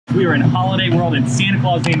We are in Holiday World in Santa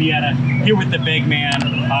Claus, Indiana, here with the big man.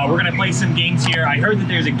 We're gonna play some games here. I heard that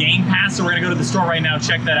there's a game pass, so we're gonna go to the store right now,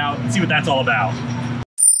 check that out, and see what that's all about.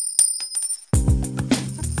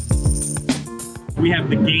 We have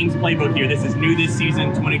the games playbook here. This is new this season,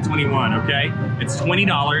 2021, okay? It's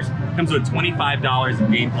 $20, comes with $25 of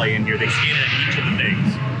gameplay in here. They scan it at each of the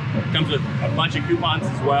things. Comes with a bunch of coupons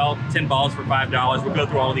as well, 10 balls for $5. We'll go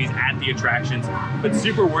through all of these at the attractions, but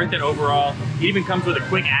super worth it overall. It even comes with a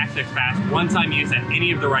quick access pass, one-time use at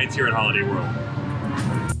any of the rides here at Holiday World.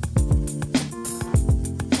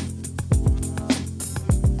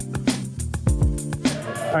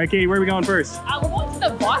 All right, Katie, where are we going first? We're going to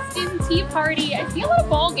the Boston Tea Party. I see a lot of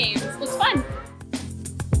ball games. Looks fun.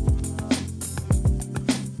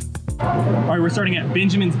 All right, we're starting at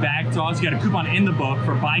Benjamin's Bag Toss. You got a coupon in the book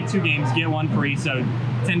for buy 2 games, get 1 free. So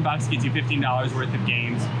 10 bucks gets you $15 worth of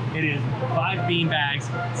games. It is 5 bean bags,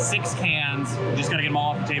 6 cans. You just gotta get them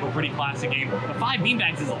all off the table. Pretty classic game. But 5 bean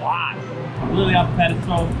bags is a lot. Literally off the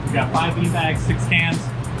pedestal. We got 5 bean bags, 6 cans.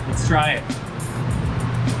 Let's try it.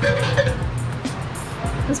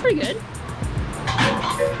 That's pretty good.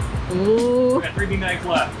 Ooh. We got 3 bean bags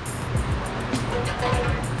left.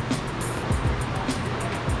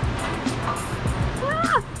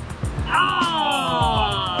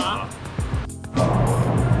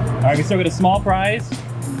 All right, we still get a small prize.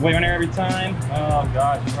 Wait on there every time. Oh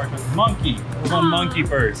gosh, it's hard to monkey. We're going monkey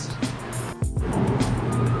first.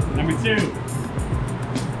 Number 2.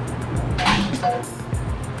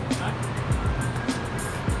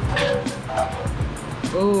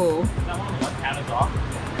 Ooh. Is that one of the left hand is off?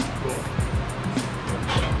 Cool.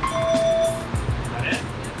 Is that it?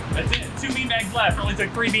 That's it. 2 bean bags left. Only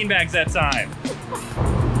took 3 bean bags that time.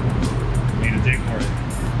 Need a dig for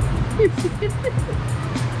it.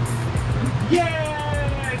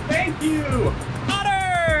 Yay! Thank you!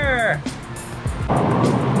 Otter!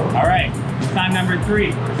 All right, time number 3.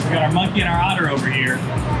 We got our monkey and our otter over here.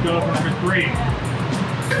 Let's go for number 3.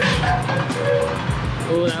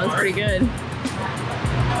 Oh, that was pretty good.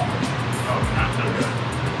 Oh, not so good.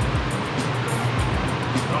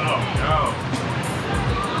 Oh, no.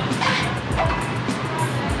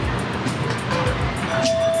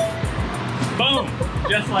 Boom!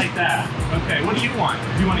 Just like that. Okay, what do you want?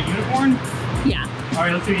 Do you want a unicorn? Yeah. All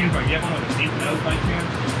right, let's do a unicorn. You have one with a pink nose by chance?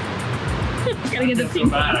 Gotta get the so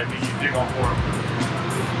pink bad, one. I think you dig all 4 of them.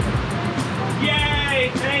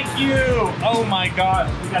 Yay! Thank you! Oh my gosh.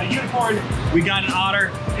 We got a unicorn, we got an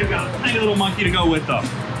otter, we've got a tiny little monkey to go with them.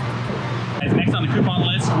 And next on the coupon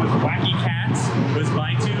list was Wacky Cats. It was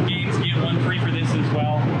buy 2 games, get 1 free for this as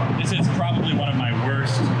well. This is probably one of my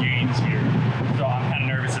worst games here. So I'm kind of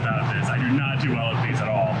nervous about this. I do not do well at these at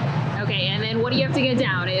all. Okay, and then what do you have to get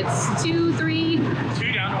down? It's 2, 3?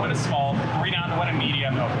 2 down to win a small, 3 down to win a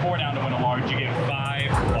medium, no, 4 down to win a large. You get 5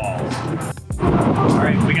 balls. All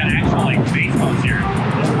right, we got actual like baseballs here.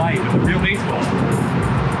 They're light with a real baseball.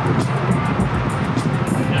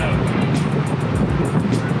 No.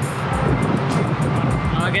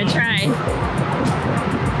 Oh, good try.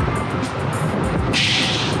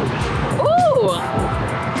 Ooh!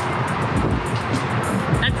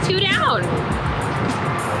 That's 2 down.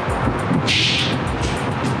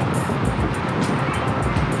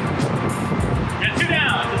 Got 2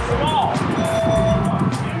 down. It's a small.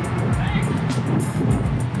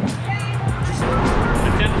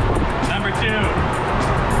 Number 2.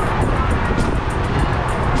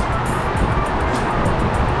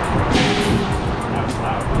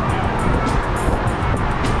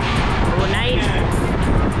 Oh, nice.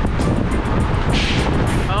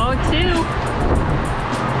 Oh, 2.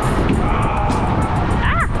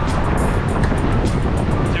 Ah!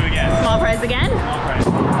 2 again. Small prize again? Small prize.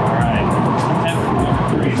 All right. Number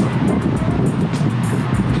 3.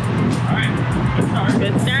 All right. Good start.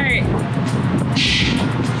 Good start.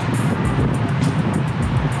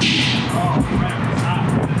 Oh, crap. Stop.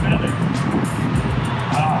 The feather.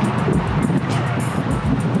 Ah.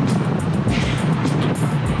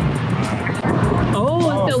 All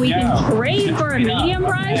right. Oh, so we can trade for a medium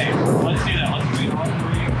prize? Okay. Let's do that. Let's trade 1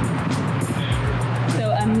 for So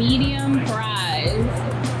a medium prize.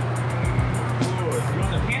 Ooh, do you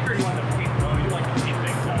want the pink or do you want the pink? Oh, you like the pink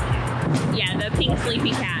things, don't you? Yeah, the pink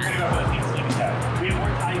sleepy We're cat. gonna go for the pink sleepy cat. We have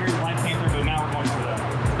more tigers, Black Panther, but now we're going for the...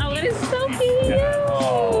 Oh, that is so cute. Yeah. Oh.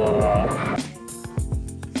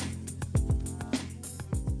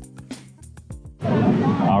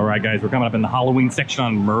 All right, guys, we're coming up in the Halloween section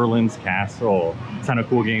on Merlin's Castle. A ton of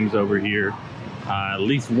cool games over here. At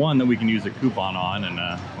least one that we can use a coupon on, and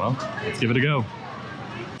well, let's give it a go.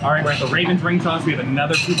 All right, we're at the Ravens ring toss. We have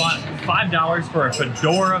another coupon, $5 for a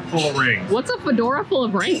fedora full of rings. What's a fedora full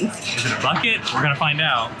of rings? Is it a bucket? We're gonna find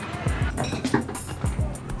out.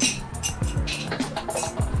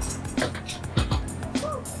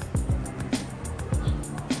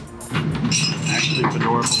 Actually, a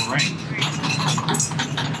fedora full of rings.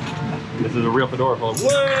 This is a real fedora full of.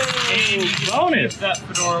 Whoa! Hey, bonus! That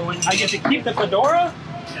fedora when I get to keep the fedora.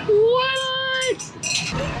 What?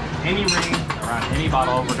 Any ring around any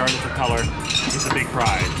bottle, regardless of color, is a big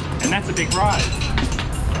prize, and that's a big prize.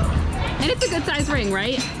 And it's a good size ring,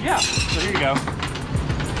 right? Yeah. So here you go.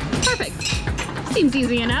 Perfect. Seems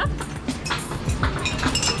easy enough.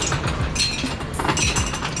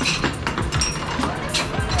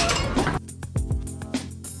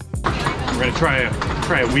 We're gonna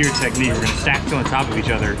try a weird technique. We're gonna stack two on top of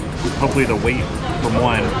each other. Hopefully the weight from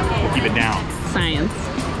one will keep it down. Science.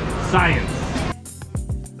 Science.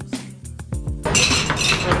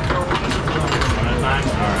 One at a time?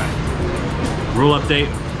 All right. Rule update,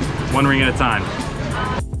 one ring at a time.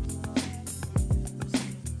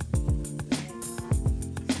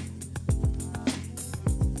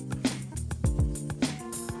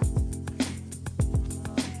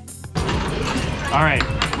 All right,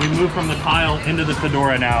 we moved from the tile into the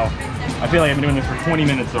fedora now. I feel like I've been doing this for 20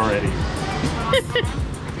 minutes already.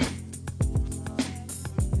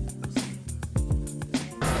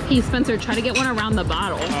 Hey, Spencer, try to get one around the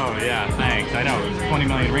bottle. Oh yeah, thanks. I know, it was 20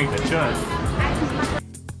 million rings, it should.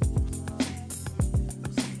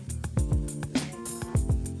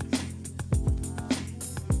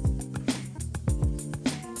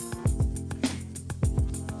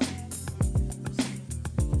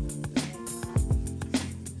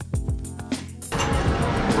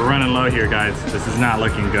 We're running low here, guys. This is not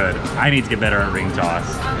looking good. I need to get better at ring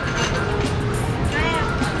toss.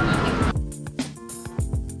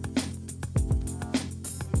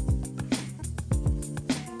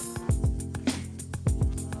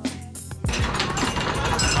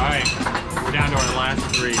 All right, we're down to our last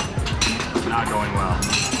three. Not going well.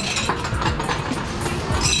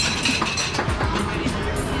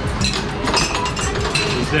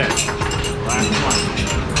 This is it. Last one.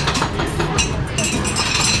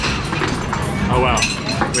 Oh well,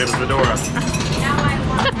 we have a fedora.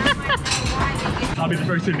 I'll be the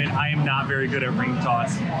first to admit I am not very good at ring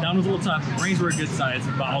toss. That one was a little tough. Rings were a good size,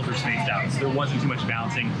 the bottles were spaced out, so there wasn't too much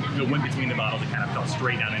bouncing. It went between the bottles, it kind of fell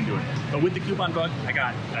straight down into it. But with the coupon book, I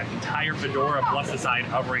got an entire fedora plus a side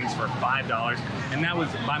of rings for $5, and that was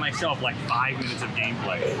by myself like 5 minutes of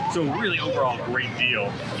gameplay. So really overall great deal,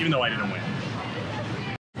 even though I didn't win.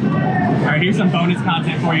 All right, here's some bonus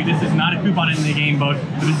content for you. This is not a coupon in the game book,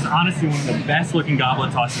 but this is honestly one of the best looking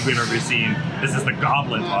goblet tosses we've ever seen. This is the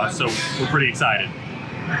Goblin toss, so we're pretty excited.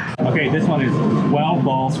 Okay, this one is 12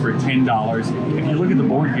 balls for $10. If you look at the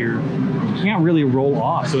board here, you can't really roll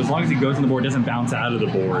off. So as long as it goes on the board, it doesn't bounce out of the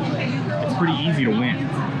board. It's pretty easy to win,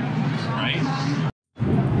 right?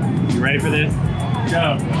 You ready for this?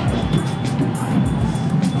 Go.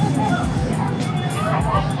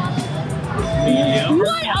 Medium.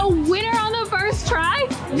 What? A winner on the first try?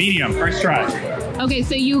 Medium, first try. Okay,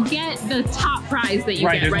 so you get the top prize that you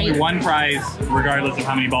get, There's right? only one prize regardless of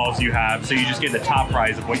how many balls you have, so you just get the top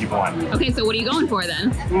prize of what you've won. Okay, so what are you going for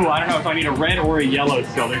then? Ooh, I don't know if I need a red or a yellow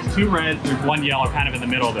still. There's two reds, there's one yellow kind of in the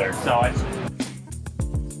middle there. So I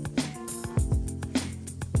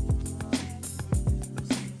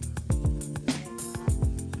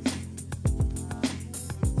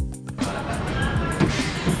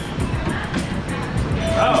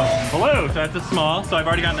Oh, blue, so that's a small. So I've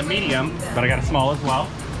already gotten the medium, but I got a small as well.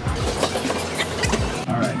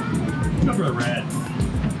 All right, let's go for the red.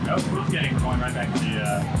 Nope, we're just getting, we're going right back to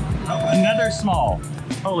the, oh, another small.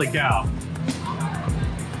 Holy cow.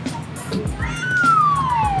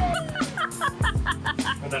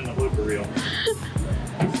 Put that in the blue for real.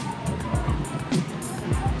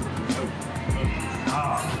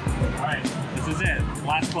 Oh, all right, this is it,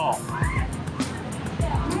 last ball.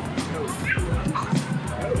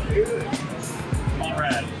 Come on,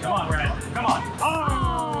 red. Come on, red. Come on.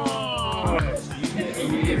 Oh!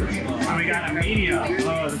 And we got a medium.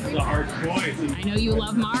 Oh, this is a hard choice. I know you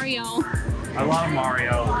love Mario. I love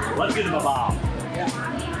Mario. Let's get the baba.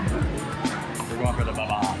 We're going for the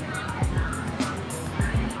baba.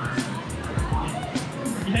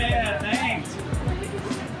 Yeah, thanks.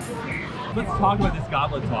 Let's talk about this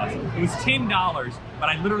goblet toss. It was $10, but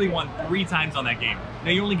I literally won 3 times on that game.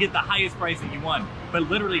 Now you only get the highest price that you won, but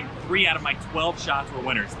literally 3 out of my 12 shots were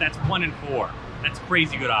winners. That's 1 in 4. That's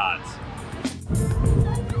crazy good odds.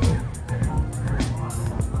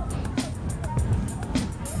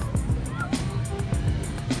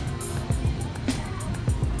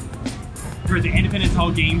 We're at the Independence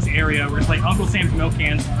Hall Games area. We're gonna play Uncle Sam's Milk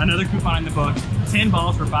Cans, another coupon in the book, 10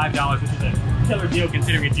 balls for $5, which is a killer deal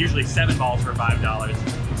considering it's usually 7 balls for $5.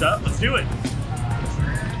 So let's do it.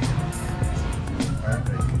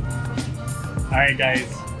 All right,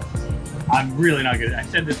 guys. I'm really not good. I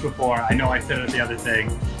said this before. I know I said it at the other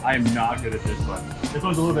thing. I am not good at this one. This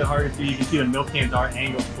one's a little bit harder to see. You can see the milk cans are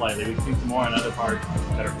angled slightly. We've seen some more on other parts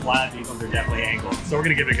that are flat. These ones are definitely angled. So we're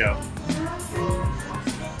gonna give it a go.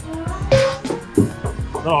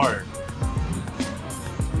 A little harder.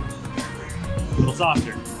 A little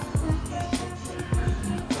softer.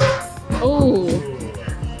 Oh.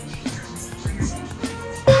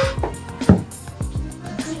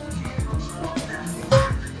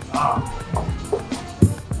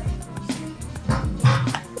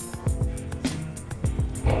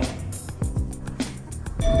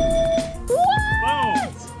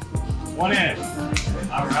 One in.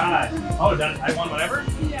 All right. Oh, I won whatever?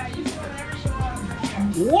 Yeah, you can whatever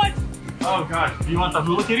you want. What? Oh gosh. Do you want the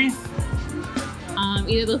hula kitty?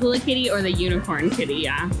 Either the hula kitty or the unicorn kitty,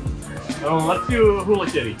 yeah. Oh, let's do hula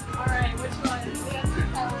kitty. All right, which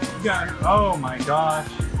one? Oh my gosh.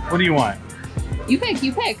 What do you want? You pick,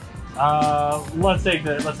 you pick. Let's take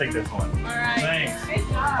this one. All right. Thanks. Good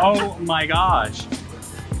job. Oh my gosh.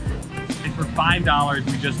 And for $5,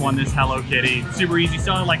 we just won this Hello Kitty. Super easy,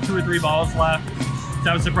 still had like 2 or 3 balls left. So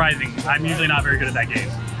that was surprising. I'm usually not very good at that game.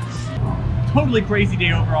 Totally crazy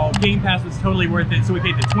day overall. Game Pass was totally worth it. So we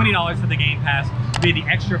paid the $20 for the Game Pass. We paid the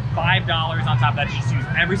extra $5 on top of that to just use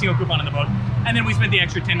every single coupon in the book. And then we spent the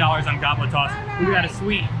extra $10 on Goblet Toss. We got a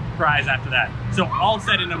sweet prize after that. So all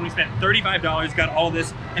said and done, we spent $35, got all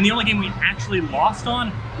this. And the only game we actually lost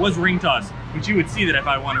on was Ring Toss, which you would see that if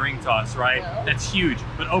I won Ring Toss, right? That's huge.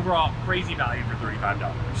 But overall, crazy value for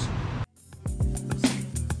 $35.